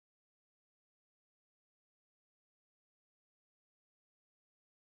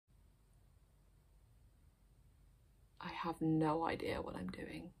have no idea what I'm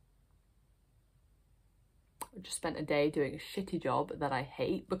doing. I just spent a day doing a shitty job that I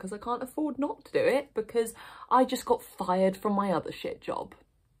hate because I can't afford not to do it because I just got fired from my other shit job.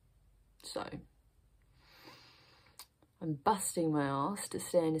 So I'm busting my ass to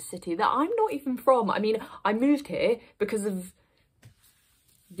stay in a city that I'm not even from. I mean, I moved here because of,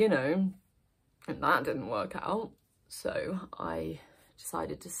 you know, and that didn't work out. So I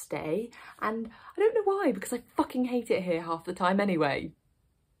decided to stay, and I don't know why, because I fucking hate it here half the time anyway.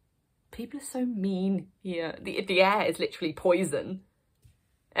 People are so mean here. The air is literally poison.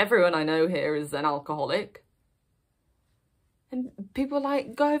 Everyone I know here is an alcoholic. And people are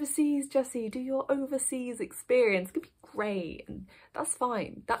like, go overseas, Jessie, do your overseas experience. It could be great, and that's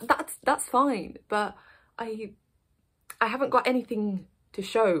fine. That's fine. But I haven't got anything to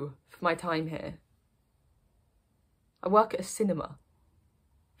show for my time here. I work at a cinema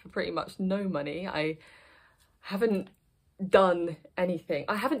for pretty much no money. I haven't done anything.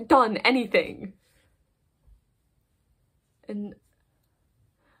 I haven't done anything. And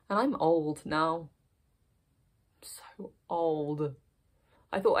I'm old now. I'm so old.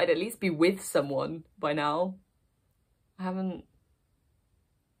 I thought I'd at least be with someone by now. I haven't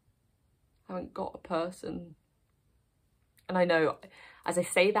got a person. And I know, as I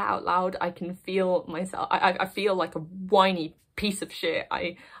say that out loud, I can feel myself, I feel like a whiny piece of shit.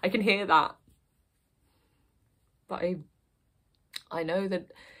 I can hear that. But I know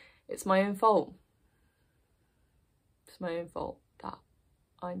that it's my own fault. It's my own fault that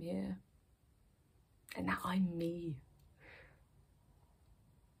I'm here. And that I'm me.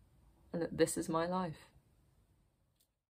 And that this is my life.